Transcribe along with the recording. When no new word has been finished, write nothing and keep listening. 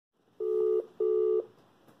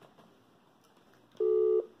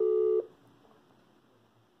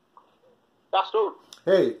Sloan.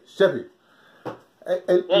 Hey, Shepi.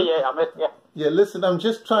 Yeah, listen, I'm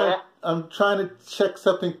just trying. I'm trying to check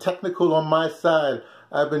something technical on my side.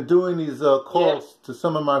 I've been doing these calls to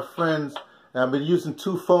some of my friends, and I've been using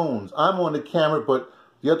 2 phones. I'm on the camera, but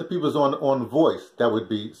the other people's on voice. That would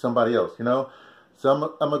be somebody else, you know. So I'm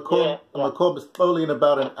gonna call Miss Foley in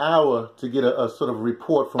about an hour to get a sort of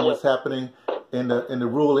report from what's happening in the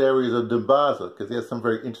rural areas of DaBrother, because he has some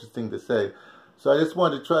very interesting to say. So I just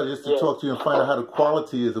wanted to try to talk to you and find out how the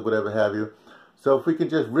quality is or whatever have you. So if we can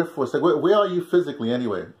just riff for a second. Where are you physically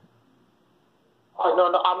anyway? Oh,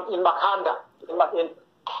 no, I'm in Makhanda.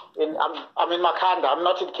 I'm in Makhanda. I'm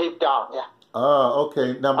not in Cape Town. Yeah. Ah,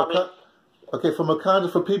 okay. Now, okay, for Makhanda,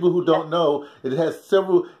 for people who don't know, it had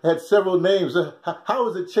several names. How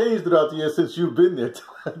has it changed throughout the years since you've been there?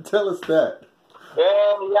 Tell us that.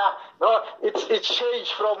 No, it's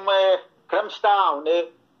changed from Grahamstown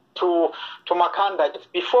to Makhanda.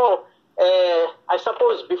 Before, I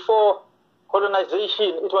suppose, before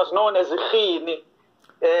colonization, it was known as Irhini.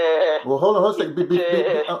 Well, hold on a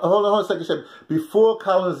second. Before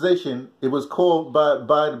colonization, it was called by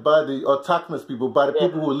the autochthonous people, by the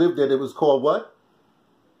people who lived there. It was called what?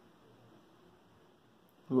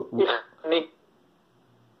 Irhini.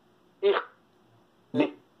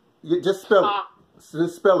 Just spell it.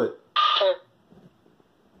 Just spell it.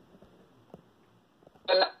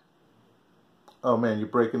 Oh man, you're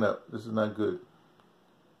breaking up. This is not good.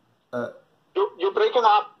 You're breaking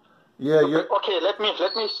up. Yeah. Okay, let me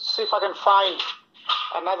see if I can find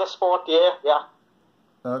another spot here. Yeah.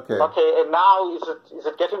 Okay. Okay, and now is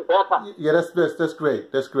it getting better? Yeah, that's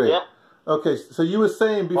great. That's great. Yeah. Okay, so you were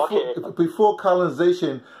saying before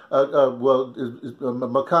colonization,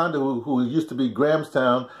 Makhanda, who used to be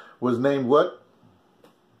Grahamstown, was named what?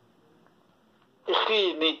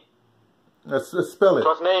 Irhini. Let's spell it. It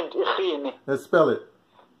was named Irhini. Let's spell it.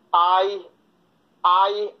 I-R-H-I-N-I.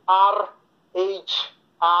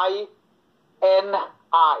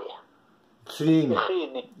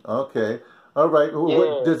 Irhini. Okay. All right.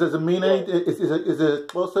 What, does it mean anything? Is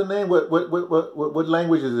it what's the name? What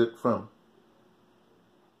language is it from?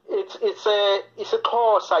 It's a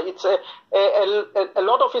Xhosa. It's a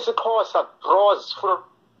lot of it's a Xhosa draws from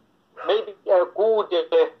maybe a good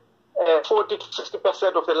 40 to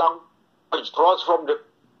 60% of the language draws from the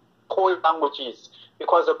Khoi languages,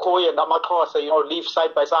 because the Khoi and Amaxhosa, live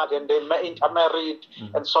side by side and they intermarried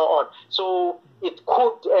and so on. So it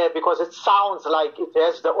could, because it sounds like it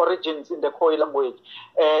has the origins in the Khoi language.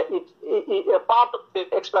 A part of the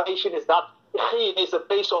explanation is that Irhini is a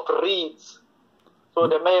place of reeds. So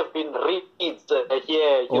there may have been reeds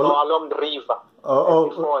here, along the river.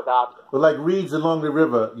 Before that. Well, like reeds along the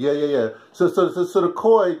river. Yeah. So the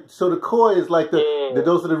Khoi is like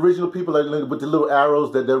those are the original people, like with the little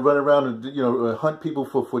arrows that they run around and hunt people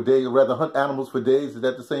for days, or rather hunt animals for days. Is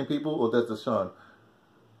that the same people, or that's the Sean?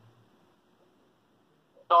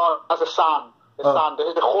 No, that's the San. The San. This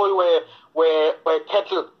is the Khoi where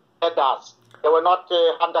cattle herders. They were not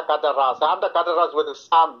hunter-gatherers. The hunter-gatherers were the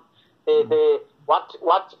San.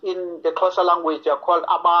 What in the Xhosa language are called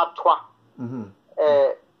abatwa.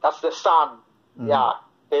 That's the San. Yeah,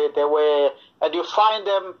 they were, and you'd find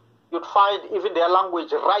even their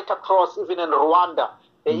language right across, even in Rwanda.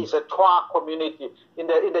 There is a Twa community. In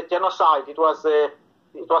the genocide, it was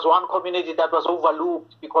one community that was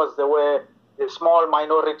overlooked because they were a small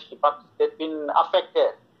minority, but they'd been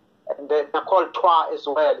affected, and they're called Twa as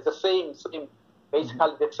well. It's the same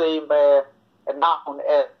basically the same noun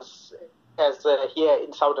as here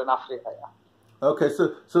in Southern Africa. Yeah. Okay,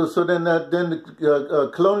 so then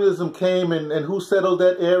colonialism came, and who settled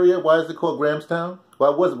that area? Why is it called Grahamstown? Why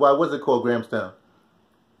was it called Grahamstown?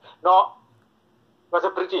 No, it was the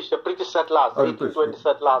British settlers, 1820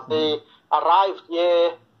 settlers. They arrived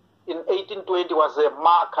here in 1820. Was a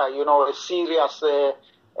marker, a serious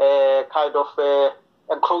kind of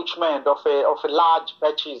encroachment of large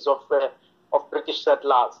batches of British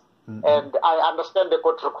settlers. And I understand they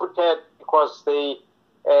got recruited because they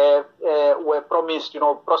were promised,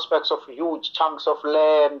 prospects of huge chunks of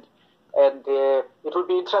land, and it would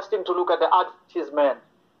be interesting to look at the advertisement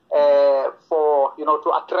for,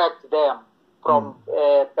 to attract them from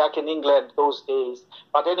back in England those days.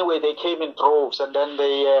 But anyway, they came in droves, and then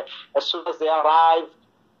they, as soon as they arrived,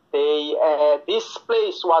 this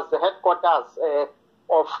place was the headquarters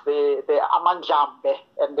of the Amanjambe,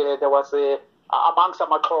 and there was amongst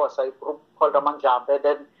Amaxhosa, a group called Amanjambe.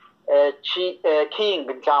 Then King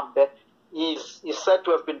Njambe is said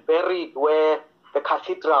to have been buried where the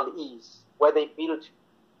cathedral is, where they built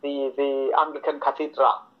the Anglican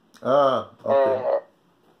cathedral. Okay.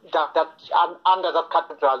 Under that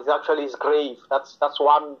cathedral is actually his grave. That's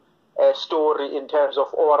one story in terms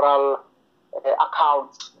of oral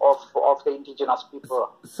accounts of the indigenous people.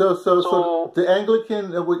 So the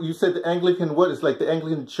Anglican, what you said, the Anglican, what is like the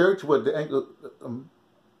Anglican Church? What the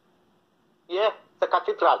Yeah, the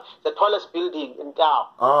cathedral, the tallest building in town.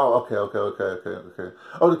 Oh, okay.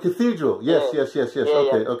 Oh, the cathedral. Yes. Okay.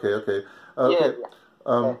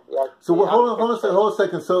 So hold on a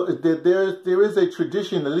second. So there is a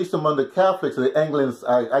tradition, at least among the Catholics, the Anglicans.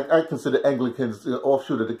 I consider Anglicans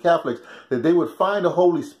offshoot of the Catholics, that they would find a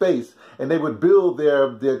holy space and they would build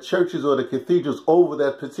their churches or the cathedrals over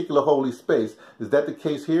that particular holy space. Is that the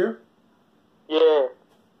case here? Yeah.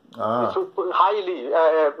 It's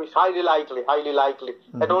highly likely.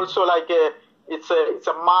 Mm-hmm. And also it's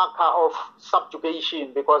a marker of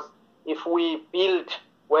subjugation, because if we build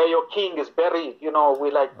where your king is buried, we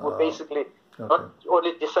basically not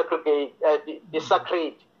only desecrate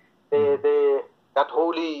that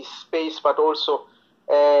holy space, but also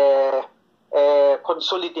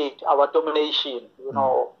consolidate our domination,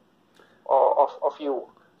 of you.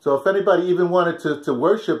 So if anybody even wanted to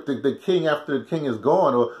worship the king after the king is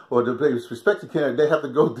gone, or to pay respect to the king, they have to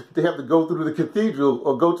go through the cathedral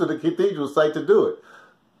or go to the cathedral site to do it.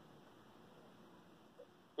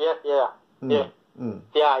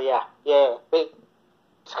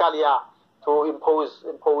 Basically, to impose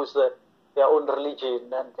their own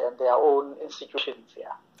religion and their own institutions.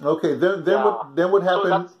 Yeah. Okay. Then what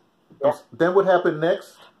happened? Then what happened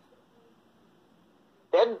next?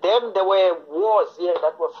 Then there were wars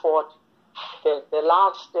that were fought. The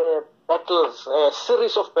last battles,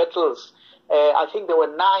 series of battles. I think there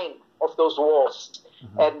were 9 of those wars,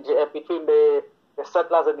 and between the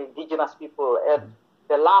settlers and the indigenous people. And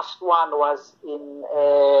the last one was in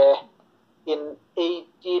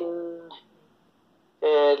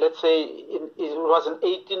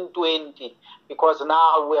 1820, because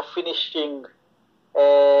now we are finishing.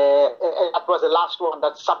 That was the last one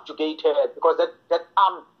that subjugated, because that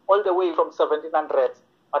all the way from 1700s,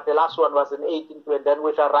 but the last one was in 1820. Then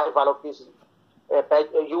with the arrival of this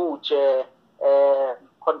huge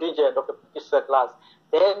contingent of the British settlers,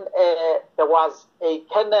 then there was a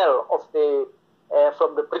colonel of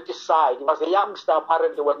from the British side. He was a youngster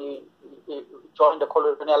apparently when he joined the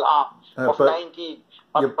colonial arm of 19,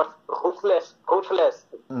 but ruthless. Colonel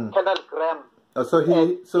Graham.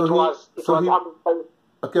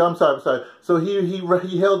 Okay, I'm sorry. So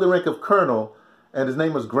he held the rank of colonel, and his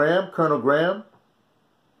name was Graham, Colonel Graham.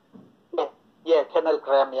 Yeah, Colonel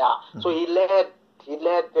Graham. Yeah. So he led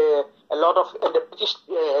a lot of, and the British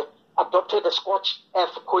adopted the Scotch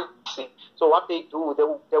earth policy. So what they do,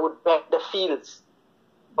 they would back the fields,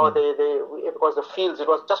 or because the fields, it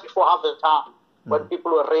was just before harvest time when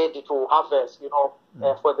people were ready to harvest.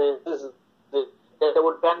 They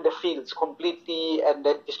would ban the fields completely and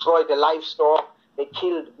then destroy the livestock. They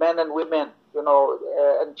killed men and women,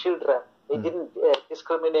 and children. They didn't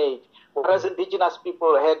discriminate. Whereas indigenous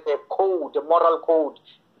people had a moral code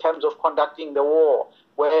in terms of conducting the war,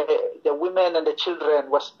 where the women and the children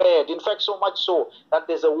were spared. In fact, so much so that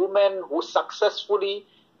there's a woman who successfully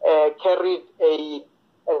carried a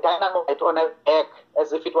dynamite on her back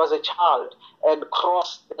as if it was a child and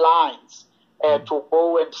crossed the lines to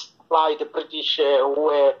go and supply the British who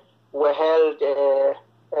were held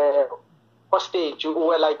hostage, who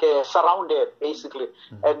were surrounded basically,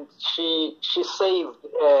 and she saved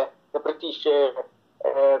the British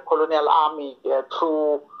colonial army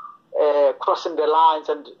through crossing the lines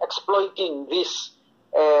and exploiting this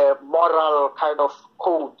moral kind of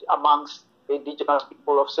code amongst the indigenous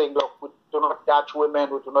people of saying, look, we do not touch women,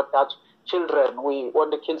 we do not touch children, we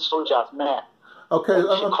want to kill soldiers, men. Okay,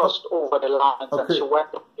 she crossed over the lines and she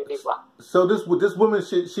went to the river. So this woman,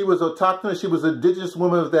 she was autochthonous. She was an indigenous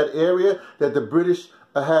woman of that area that the British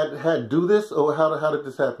had do this, or how did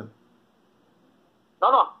this happen?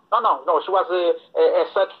 No. She was a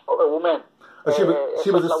settler woman. She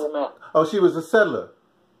was a settler.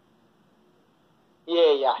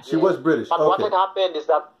 Yeah. She was British. But what had happened is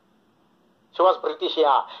that she was British,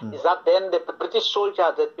 is that then the British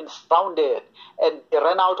soldiers had been surrounded and they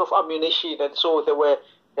ran out of ammunition, and so they were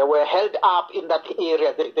held up in that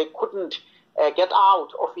area. They couldn't get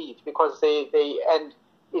out of it because and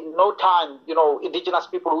in no time, indigenous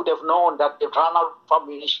people would have known that they'd run out of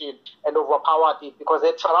ammunition and overpowered it because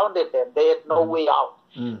they'd surrounded them. They had no way out.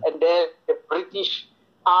 And then the British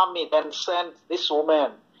army then sent this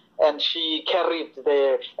woman, and she carried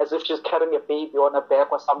as if she's carrying a baby on her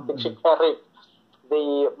back or something. She carried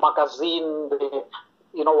the magazine,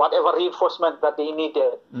 whatever reinforcement that they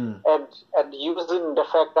needed, and using the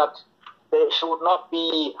fact that she would not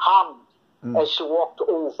be harmed as she walked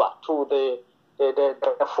over to the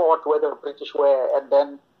fort where the British were, and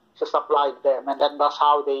then she supplied them, and then that's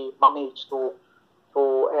how they managed to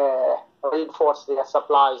reinforce their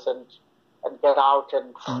supplies and get out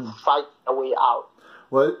and fight their way out.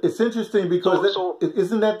 Well, it's interesting because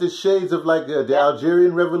isn't that the shades of like the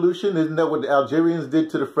Algerian Revolution? Isn't that what the Algerians did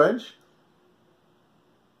to the French?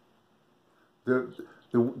 Yeah.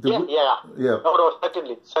 No,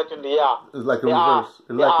 certainly, yeah. It's like a reverse.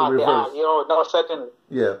 No, certainly.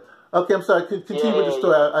 Yeah. Okay, I'm sorry. Continue with the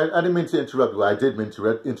story. I didn't mean to interrupt you. I did mean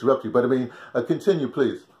to interrupt you, but I mean, continue,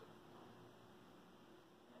 please.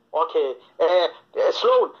 Okay.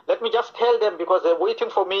 Sloan, let me just tell them, because they're waiting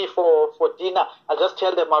for me for dinner. I'll just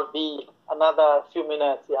tell them I'll be another few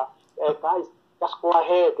minutes, yeah. Guys, just go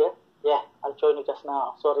ahead, yeah? Yeah, I'll join you just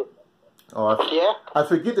now. Sorry. Oh, I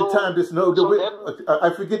forget the time. I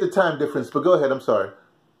forget the time difference, but go ahead. I'm sorry.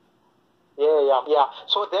 Yeah.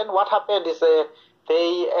 So then what happened is so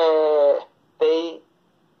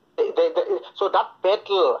that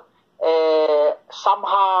battle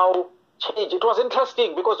somehow changed. It was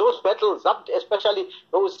interesting because those battles, especially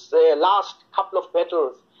those last couple of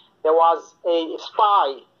battles, there was a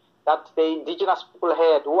spy that the indigenous people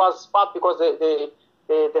had, who was smart because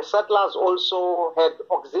the settlers also had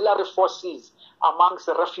auxiliary forces amongst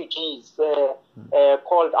the refugees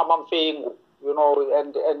called Amamfengu,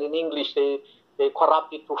 and in English they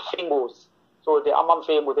corrupted to Fingos. So the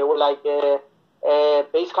Amamfengu, they were like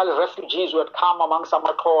basically refugees who had come amongst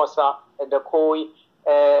Amaxhosa and the Khoi,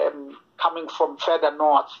 coming from further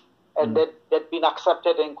north, and they'd been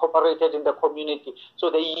accepted and incorporated in the community. So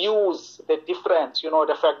they use the difference,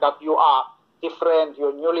 the fact that you are different,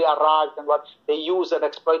 you're newly arrived, and what they used and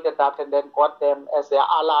exploited that, and then got them as their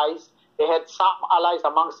allies. They had some allies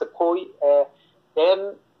amongst the Khoi.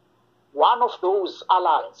 Then one of those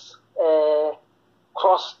allies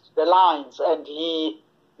crossed the lines, and he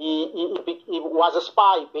was a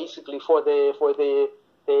spy basically for the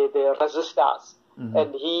resistors.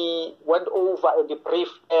 And he went over and he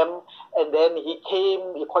briefed them, and then he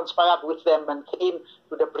conspired with them and came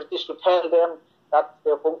to the British to tell them that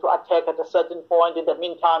they're going to attack at a certain point. In the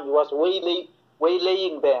meantime, he was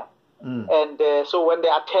waylaying them. And so when they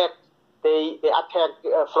attacked, they attacked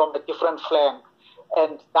from a different flank.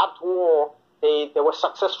 And that war, they were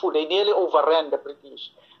successful. They nearly overran the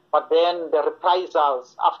British. But then the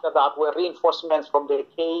reprisals after that were reinforcements from the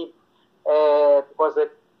Cape, because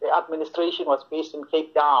the administration was based in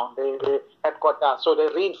Cape Town, the headquarters. So they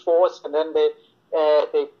reinforced, and then they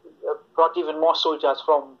brought even more soldiers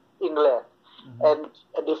from England. And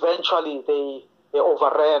eventually they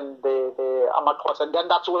overran the Amaxhosa. And then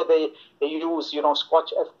that's where they use,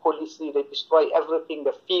 Scotch F policy. They destroy everything,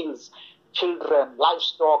 the fields, children,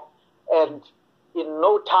 livestock. And in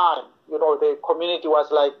no time, the community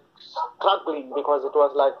was like struggling because it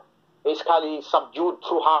was like basically subdued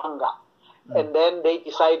through hunger. And then they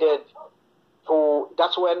decided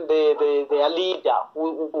that's when their leader,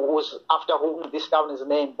 who was after whom this town is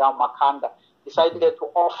named, Makhanda, decided to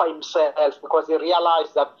offer himself because he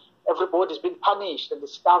realized that everybody's been punished and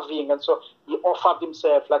is starving, and so he offered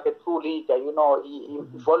himself like a true leader. He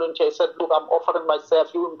volunteered, said, "Look, I'm offering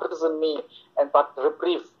myself. You imprison me, but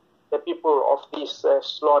reprieve the people of this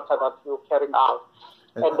slaughter that you're carrying out."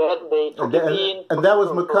 And then they took him in. And that was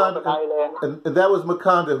Makhanda. And that was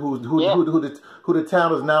Makhanda, who the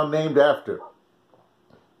town is now named after.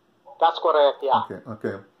 That's correct. Yeah.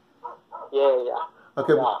 Okay. Yeah.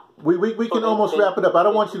 Okay, we can almost wrap it up. I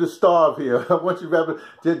don't want you to starve here. I want you to wrap it.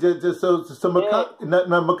 Just so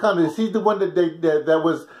Makhanda, is he the one that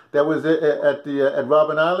was at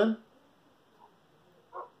Robben Island?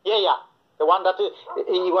 Yeah. The one that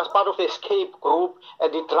he was part of the escape group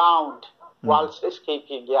and he drowned whilst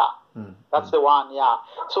escaping. Yeah, that's the one. Yeah.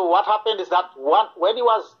 So what happened is that when he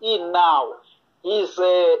was in now,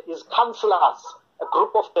 his councillors, a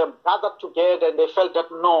group of them, gathered together and they felt that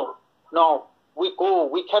no.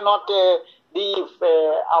 We cannot leave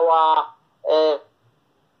our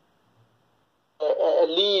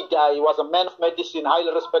leader. He was a man of medicine,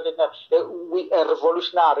 highly respected, a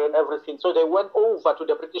revolutionary and everything. So they went over to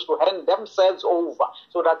the British to hand themselves over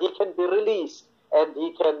so that he can be released and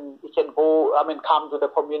he can go, come to the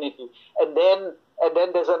community. And then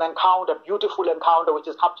there's an encounter, beautiful encounter, which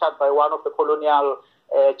is captured by one of the colonial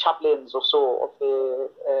chaplains or so of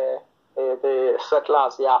the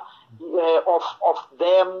settlers, of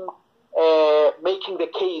them making the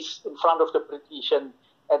case in front of the British and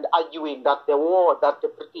arguing that the war that the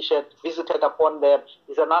British had visited upon them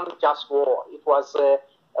is an unjust war. It was a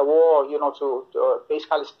war, to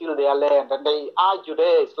basically steal their land. And they argue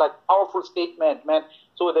there. It's like a powerful statement, man.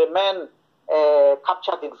 So the men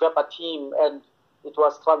captured it verbatim, and it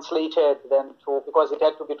was translated then because it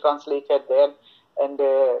had to be translated then. and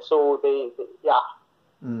so yeah.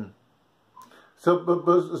 Mm.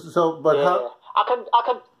 But how? I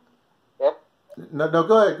can. Yeah. No,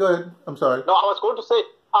 go ahead. I'm sorry. No, I was going to say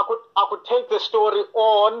I could take the story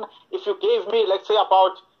on if you gave me, let's say,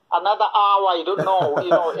 about another hour. I don't know,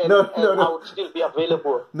 and I would still be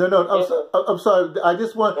available. No. I'm sorry. I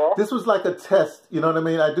just want. Yeah? This was like a test. You know what I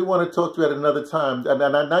mean? I do want to talk to you at another time. And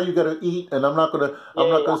now you got to eat, and I'm not gonna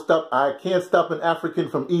stop. I can't stop an African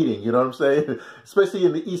from eating. You know what I'm saying? Especially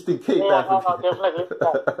in the Eastern Cape. No, definitely.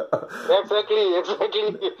 Yeah. Exactly.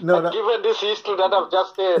 Given this history that I've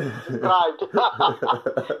just described.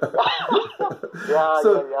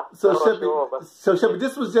 So Shepi,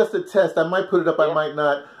 this was just a test. I might put it up. I might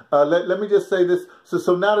not. Let me just say this.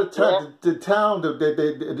 So now the town,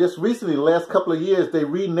 they just recently, the last couple of years, they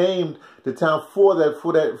renamed the town for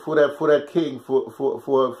that king for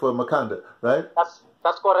Makhanda, right?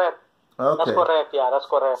 That's correct. Okay. That's correct. Yeah, that's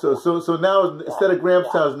correct. So now instead of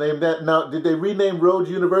Grahamstown's name, that now did they rename Rhodes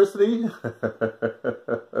University?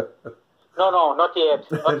 No, not yet.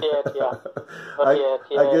 Yeah.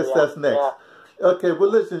 I guess that's next. Yeah. Okay, well,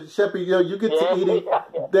 listen, Shepi, you get to eating.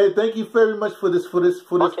 Thank you very much for this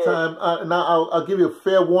time. Now I'll give you a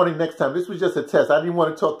fair warning next time. This was just a test. I didn't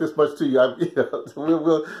want to talk this much to you.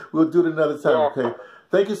 We'll do it another time. Okay.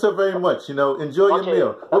 Thank you so very much. Enjoy your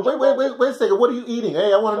meal. Wait a second. What are you eating?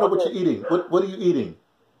 Hey, I want to know what you're eating. What are you eating?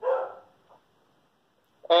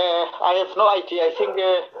 I have no idea. I think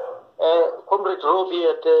Comrade Robbie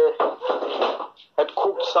had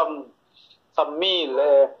cooked some meal,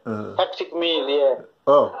 hectic meal, yeah.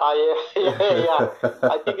 Oh.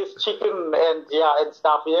 I think it's chicken and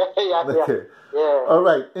stuff, yeah. Okay. Yeah. All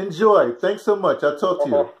right. Enjoy. Thanks so much. I'll talk to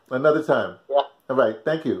you another time. Yeah. All right.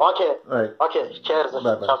 Thank you. Okay. All right. Okay. Cheers.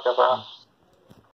 Bye-bye. Bye.